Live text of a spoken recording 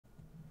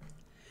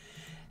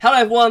Hello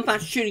everyone,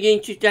 thanks for tuning in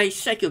to today's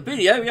second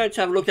video. We're going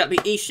to have a look at the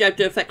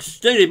ECMWF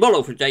extended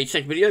model for today's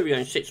second video. We're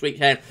going 6 weeks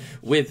ahead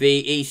with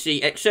the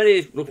EC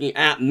extended, looking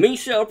at mean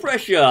cell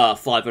pressure,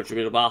 500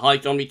 millibar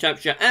height, anomaly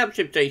temperature and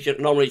precipitation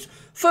anomalies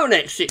for the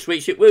next 6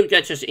 weeks. It will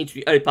get us into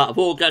the early part of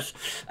August,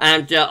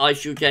 and I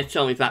should get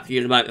telling that for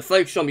you in a moment.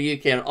 Focus on the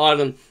UK and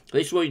Ireland.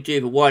 This is what we do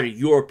with a wider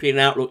European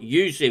outlook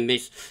using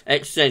this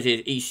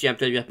extended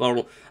ECMWF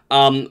model.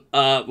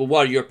 The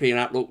wider European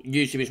outlook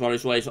using this model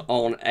as well as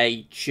on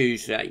a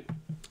Tuesday.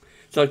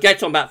 So I'll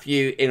get on that for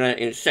you in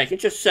a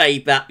second. Just say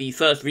that the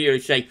first video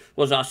today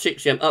was our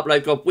 6 AM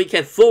upload of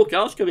weekend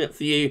forecast coming up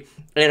for you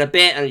in a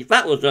bit. And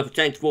that was for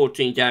 10 to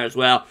 14 down as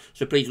well.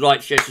 So please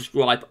like, share,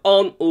 subscribe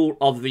on all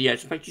of the videos.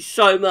 So thank you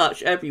so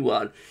much,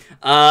 everyone,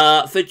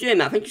 for doing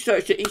that. Thank you so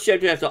much to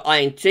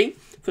ECMWF.int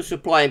for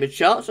supplying the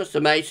charts. That's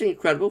amazing,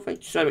 incredible. Thank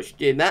you so much for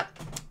doing that.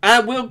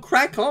 And we'll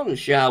crack on,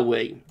 shall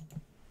we?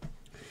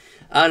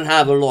 And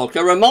have a look.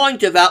 A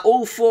reminder that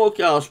all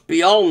forecasts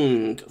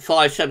beyond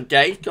 5-7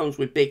 days comes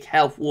with big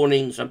health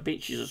warnings and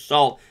pinches of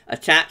salt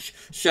attached.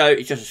 So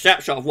it's just a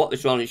snapshot of what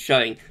this one is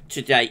showing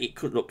today. It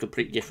could look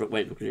completely different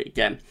when we look at it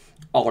again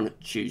on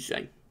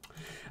Tuesday.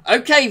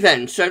 Okay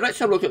then, so let's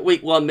have a look at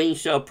week 1 mean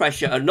cell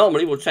pressure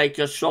anomaly. Will take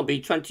us from the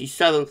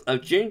 27th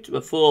of June to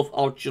the 4th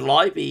of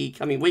July. The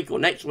coming week or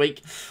next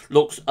week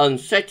looks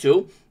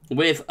unsettled,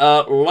 with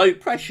low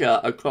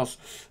pressure across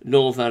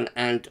northern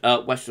and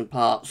western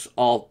parts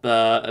of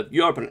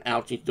Europe and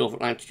out into North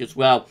Atlantic as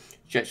well.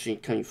 Actually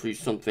coming through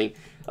something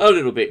a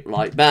little bit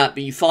like that.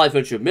 The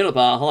 500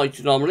 millibar height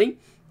anomaly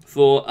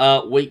for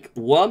week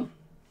 1.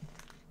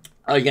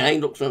 Again,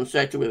 looks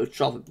unsettled with a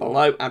trough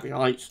below average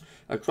heights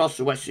across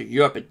the west of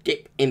Europe. A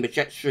dip in the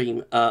jet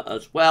stream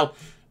as well.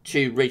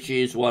 2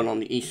 ridges, one on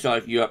the east side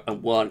of Europe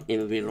and one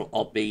in the middle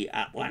of the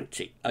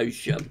Atlantic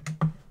Ocean.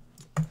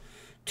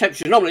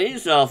 Temperature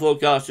anomalies are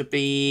forecast to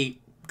be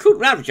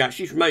cool average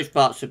actually for most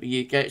parts of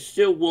the UK. It's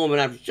still warm and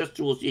average just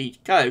towards the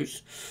east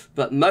coast,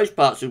 but most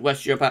parts of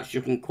West Europe actually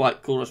looking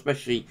quite cool,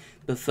 especially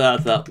the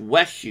further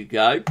west you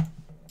go.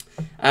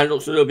 And it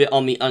looks a little bit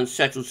on the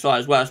unsettled side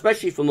as well,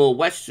 especially for more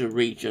western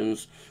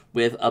regions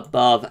with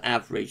above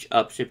average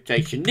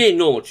precipitation, near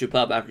normal to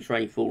above average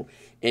rainfall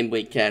in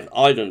weekend.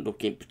 Ireland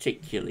looking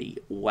particularly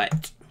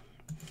wet.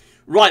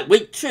 Right,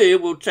 week 2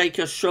 will take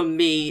us from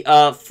the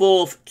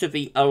 4th to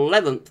the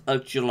 11th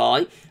of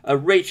July. A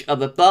ridge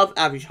of above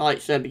average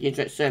heights then begins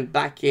to extend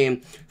back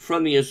in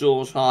from the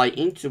Azores high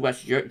into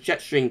West Europe.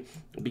 Jet stream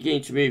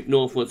beginning to move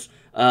northwards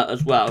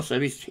as well. So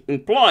this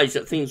implies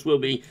that things will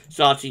be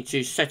starting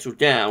to settle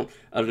down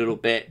a little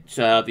bit.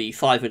 The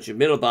 500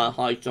 millibar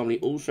height anomaly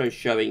also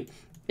showing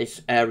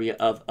this area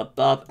of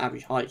above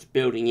average heights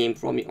building in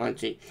from the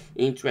Atlantic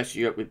into West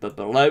Europe with the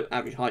below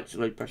average heights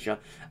of low pressure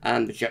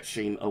and the jet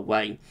stream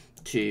away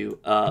to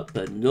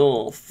the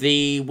north.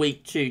 The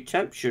week 2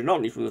 temperature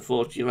anomaly from the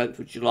 4th to the 11th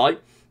of July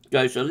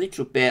goes a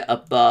little bit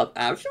above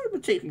average. Not a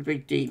particularly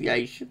big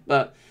deviation,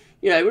 but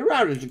you know, we're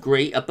around a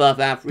degree above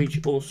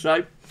average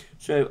also.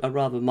 So a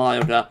rather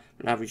milder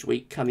than average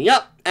week coming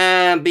up.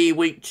 And the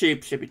week 2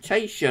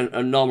 precipitation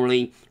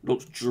anomaly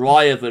looks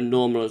drier than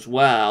normal as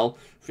well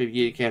for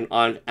the UK and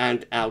Ireland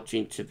and out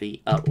into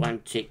the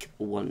Atlantic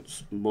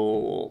once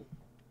more.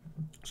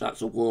 So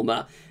that's a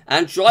warmer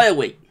and drier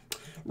week.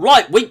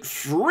 Right, week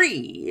 3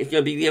 is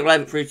going to be the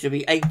 11th through to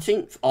the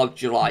 18th of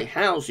July.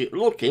 How's it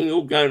looking?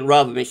 All going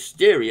rather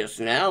mysterious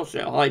now.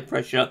 So high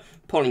pressure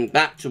pulling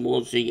back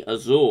towards the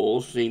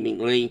Azores,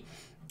 seemingly.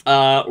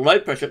 Low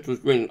pressure up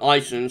towards Greenland,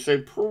 Iceland, so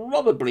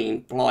probably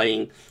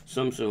implying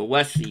some sort of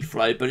westerly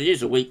flow, but it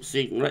is a weak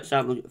season. Let's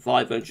have a look at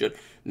 500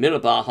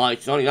 millibar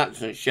heights. Only that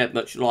doesn't shed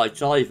much light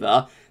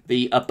either.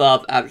 The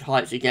above average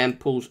heights again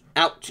pulls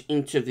out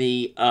into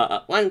the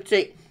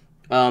Atlantic.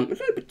 There's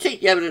no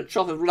particularly evident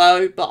trough of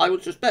low, but I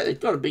would suspect there's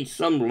got to be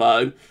some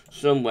low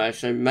somewhere,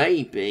 so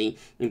maybe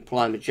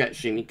implying the jet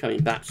stream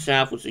coming back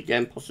southwards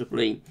again,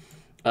 possibly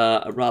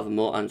a rather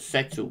more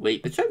unsettled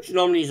week. The temperature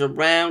anomaly is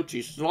around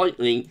to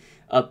slightly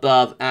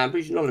above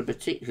average, not a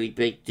particularly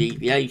big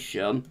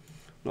deviation.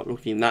 Not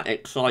looking that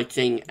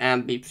exciting.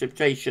 And the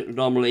precipitation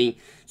anomaly,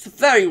 it's a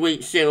very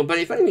weak signal, but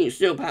if anything, it's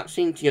still perhaps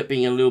hinting at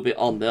being a little bit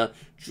on the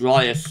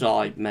drier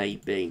side,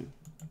 maybe.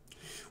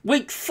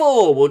 Week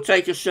 4 will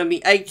take us from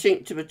the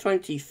 18th to the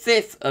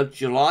 25th of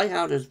July.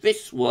 How does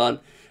this one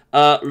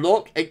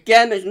look?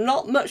 Again, there's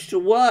not much to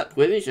work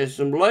with. There's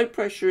some low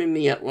pressure in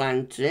the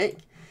Atlantic.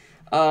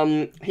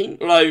 Heat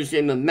lows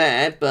in the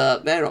Med,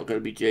 but they're not going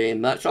to be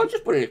doing much. I'll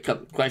just put in a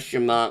couple of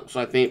question marks,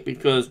 I think,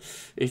 because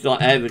it's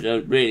not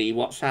evident, really,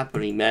 what's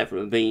happening there from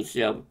a mean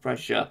cell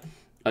pressure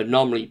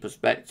anomaly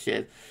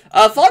perspective.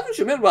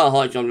 500 millibar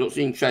height anomaly looks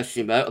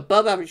interesting though.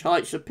 Above average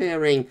heights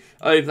appearing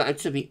over and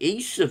to the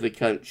east of the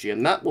country,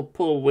 and that will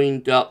pull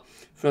wind up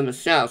from the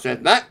south. So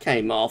if that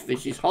came off,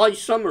 this is high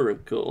summer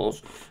of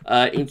course,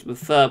 into the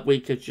 3rd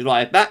week of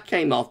July. If that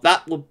came off,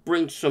 that would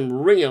bring some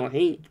real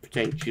heat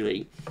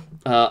potentially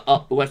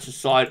up the western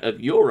side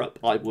of Europe,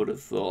 I would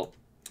have thought.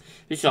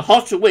 It's a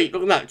hotter week.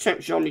 Look at that.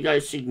 Temperature only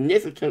goes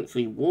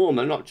significantly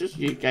warmer, not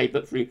just UK,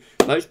 but through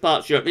most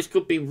parts of Europe. This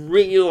could be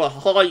real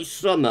high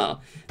summer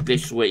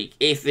this week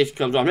if this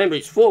comes on. Remember,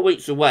 it's 4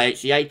 weeks away.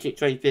 It's the 18th,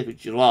 25th of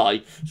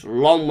July. It's a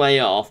long way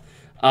off.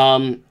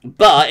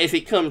 But if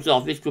it comes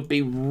off, this could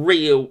be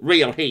real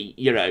heat,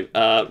 you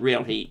know,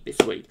 real heat this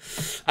week.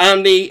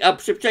 And the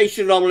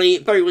precipitation anomaly,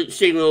 very weak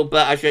signal,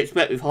 but as you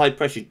expect with high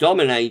pressure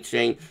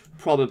dominating,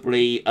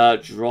 probably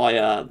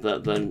drier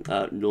than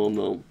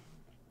normal.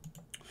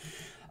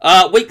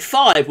 Week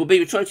 5 will be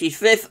the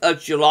 25th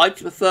of July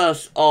to the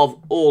 1st of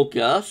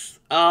August.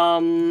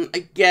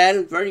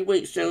 Again, very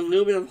weak signal, a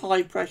little bit of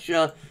high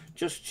pressure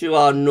just to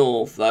our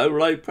north though,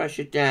 low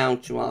pressure down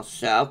to our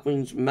south,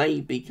 winds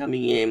may be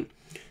coming in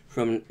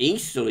from an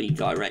easterly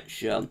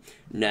direction.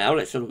 Now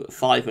let's have a look at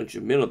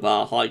 500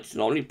 millibar heights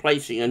and only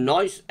placing a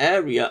nice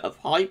area of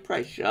high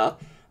pressure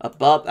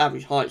above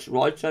average heights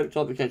right over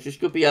top of the country. This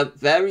could be a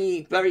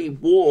very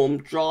warm,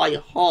 dry,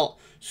 hot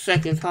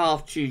second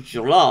half to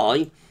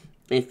July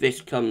if this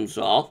comes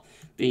off.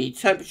 The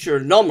temperature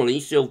anomaly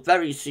still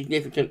very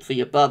significantly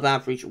above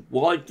average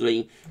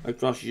widely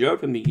across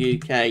Europe and the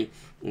UK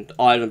and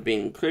Ireland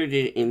being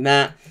included in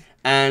that.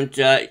 And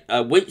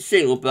a weak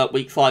signal, but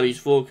week 5 is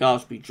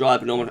forecast to be dry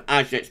but normal,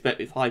 as you expect,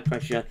 with high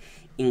pressure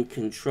in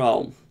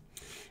control.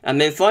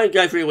 And then finally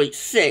go through week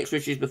 6,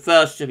 which is the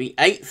 1st to the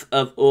 8th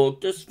of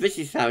August. This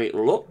is how it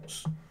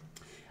looks.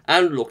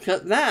 And look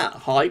at that.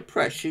 High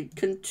pressure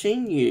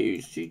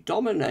continues to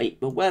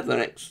dominate the weather.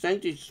 An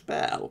extended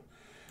spell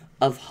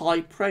of high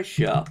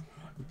pressure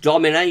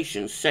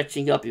domination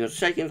setting up in the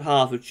second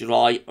half of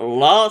July,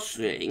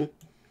 lasting.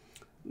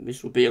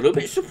 This will be a little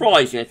bit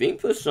surprising, I think,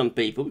 for some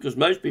people, because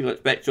most people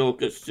expect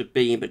August to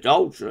be in the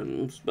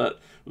doldrums, but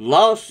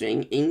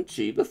lasting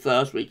into the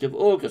first week of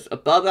August.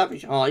 Above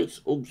average heights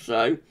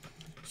also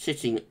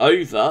sitting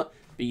over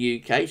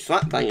the UK,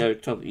 slap bang over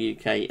top of the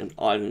UK and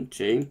Ireland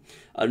too.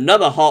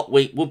 Another hot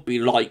week would be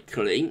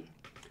likely.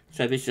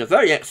 So this is a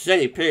very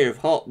extended period of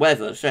hot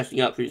weather setting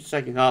up through the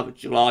second half of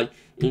July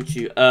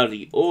into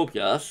early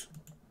August.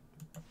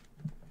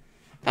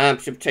 And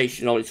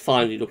precipitation is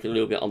finally looking a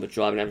little bit on the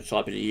driving average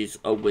side, but it is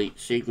a weak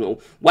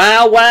signal.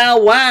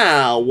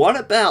 Wow. What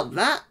about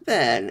that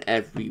then,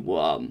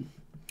 everyone?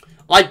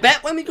 I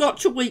bet when we got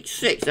to week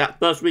 6, that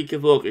first week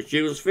of August,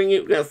 you was thinking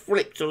it was going to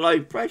flip to low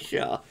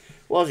pressure,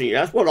 wasn't you?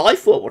 That's what I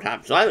thought would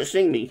happen. So I haven't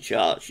seen these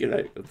charts, you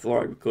know,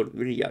 before I record the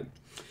video.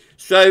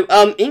 So,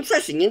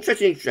 interesting.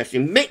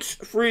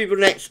 Mixed through the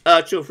next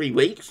 2 or 3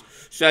 weeks.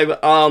 So,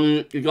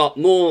 we've got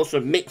more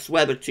sort of mixed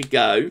weather to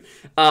go.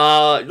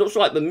 It looks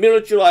like the middle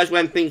of July is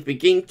when things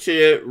begin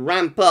to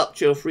ramp up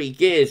 2 or 3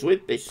 gears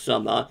with this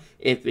summer,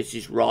 if this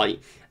is right.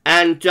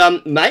 And,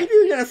 maybe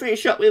we're going to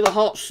finish up with a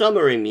hot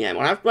summer in the end.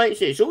 We'll have to wait and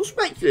see. It's all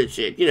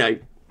speculative, you know.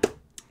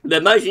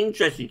 The most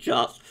interesting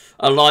charts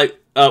are like,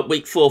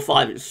 week 4,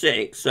 5, and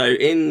 6. So,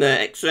 in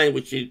the Excel,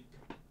 which is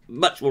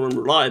much more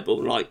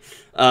unreliable, like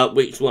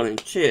weeks 1 and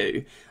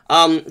 2.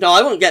 No,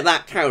 I won't get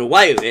that carried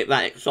away with it,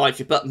 that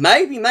excited, but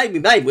maybe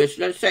we're going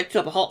to set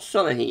up a hot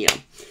summer here.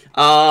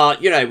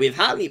 You know, we've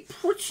had it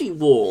pretty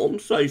warm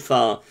so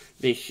far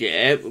this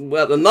year.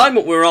 Well, at the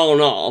moment we're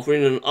on-off, we're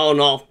in an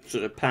on-off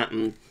sort of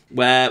pattern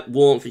where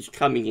warmth is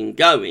coming and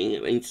going,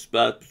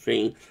 interspersed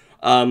between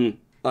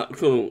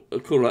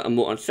cooler and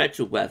more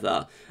unsettled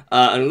weather.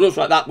 And it looks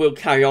like that will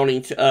carry on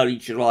into early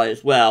July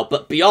as well.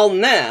 But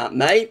beyond that,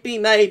 maybe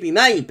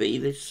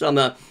this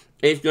summer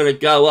is going to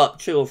go up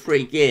 2 or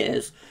 3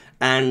 gears,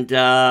 and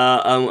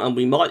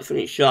we might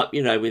finish up,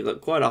 you know,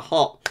 with quite a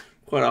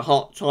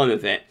hot time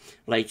of it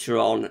later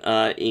on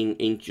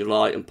in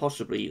July and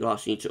possibly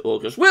lasting into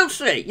August. We'll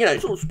see. You know,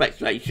 it's all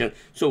speculation.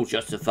 It's all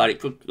justified.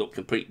 It could look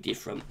completely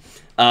different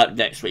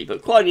next week,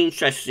 but quite an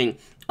interesting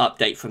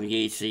update from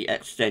the EC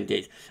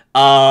Extended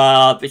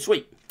this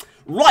week.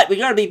 Right, we're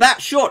going to be back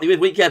shortly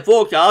with weekend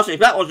forecast. If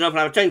that wasn't enough,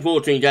 I'll have a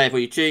 10-14 day for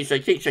you too, so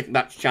keep checking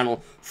back to the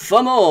channel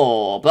for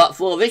more. But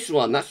for this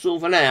one, that's all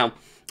for now,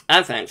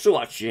 and thanks for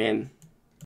watching.